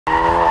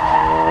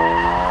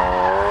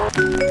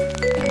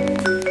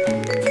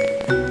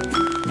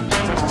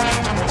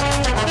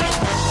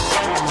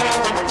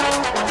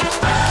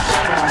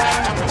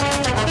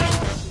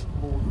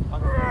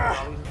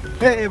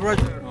Hey,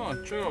 brother. Oh,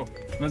 Joe.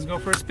 Let's go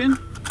for a spin?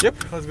 Yep,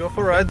 let's go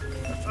for a ride.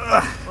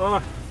 Oh.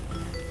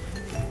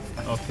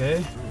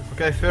 Okay.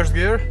 Okay, first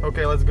gear.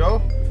 Okay, let's go.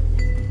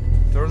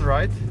 Turn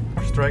right.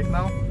 Straight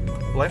now.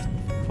 Left.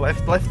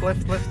 Left, left,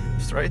 left, left.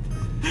 Straight.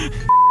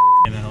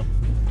 You know.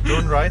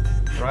 Turn right.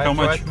 Right, How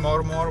much? right.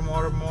 More.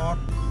 Right,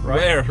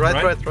 Where?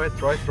 right.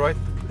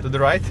 To the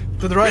right.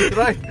 To the right,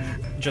 right.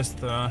 Just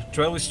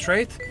 12 is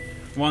straight.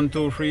 1,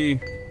 2, 3,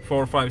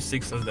 4, 5,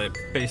 6 as the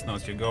pace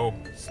notes you go.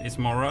 It's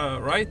more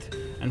right,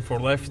 and for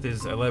left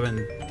is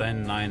 11,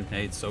 10, 9,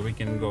 8. So we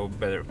can go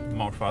better,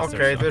 more faster.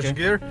 Okay, first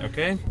gear.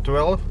 Okay.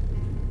 12.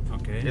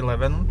 Okay.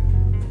 11.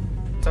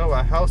 So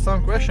I have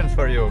some questions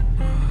for you.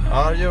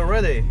 Are you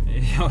ready?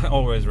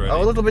 Always ready. A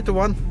little bit to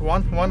one.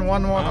 One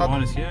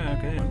is yeah.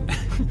 Okay.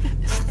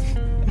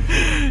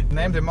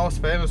 Name the most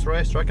famous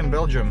racetrack in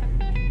Belgium.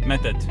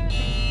 Method.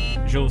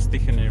 Jules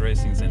Ticheny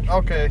Racing Center.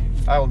 Okay,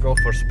 I will go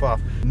for Spa.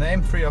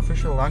 Name 3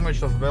 official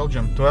languages of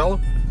Belgium. 12.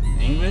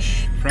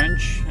 English,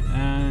 French,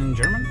 and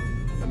German.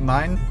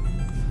 9.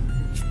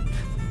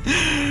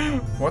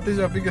 What is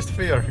your biggest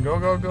fear? Go,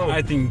 go, go.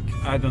 I think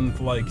I don't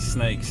like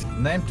snakes.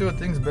 Name 2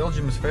 things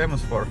Belgium is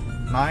famous for.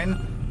 9.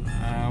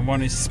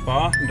 One is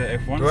Spa, the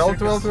F1 12,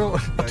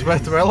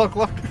 circus. 12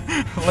 o'clock.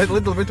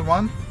 Little bit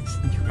 1.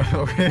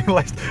 Okay,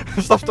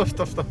 stop.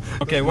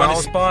 Okay, one Now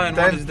is Spa and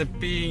 10. one is the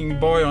peeing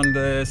boy on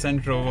the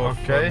center of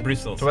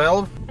bristles.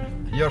 12.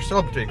 Your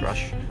celebrity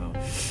crush.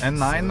 And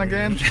 9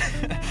 again. 6.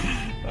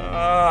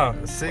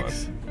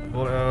 9.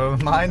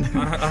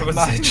 I would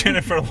say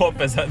Jennifer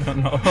Lopez, I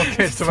don't know.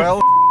 Okay,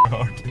 12.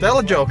 Tell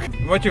a joke.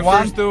 What you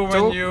One, first do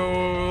when two,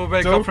 you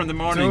wake two, up from the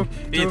morning?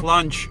 two, Eat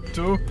lunch.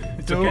 2.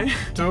 okay?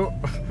 2.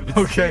 It's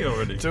Okay. 3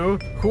 already. 2.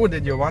 Who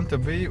did you want to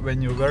be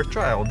when you were a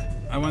child?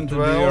 I want to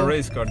be a 12.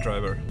 race car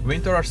driver.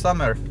 Winter or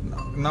summer?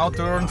 Now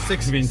turn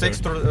 6. Winter. 6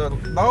 to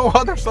no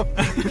other stuff.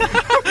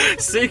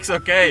 6,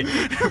 okay.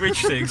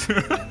 Which 6?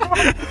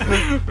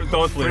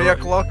 Totally 3 right.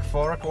 o'clock,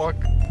 4 o'clock.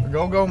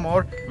 Go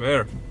more.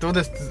 Where? To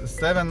the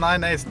 7,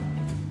 9, 8.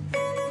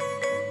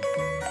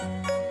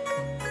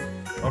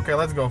 Okay,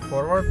 let's go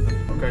forward.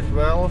 Okay,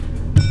 12.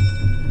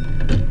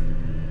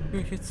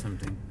 We hit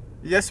something.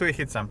 Yes, we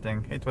hit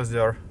something. It was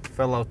your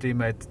fellow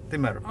teammate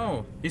Timur.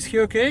 Oh, is he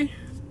okay?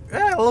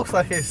 Yeah, looks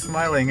like he's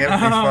smiling.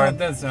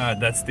 Everything's fine.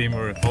 That's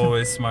Timur.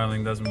 Always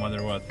smiling, doesn't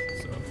matter what.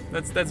 So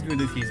that's good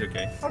that he's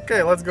okay.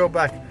 Okay, let's go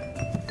back.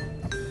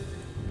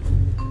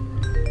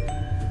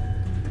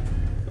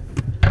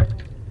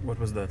 What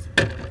was that?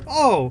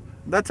 Oh,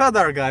 that's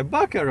other guy,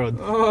 Bakkerud.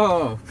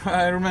 Oh,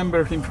 I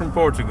remember him from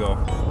Portugal.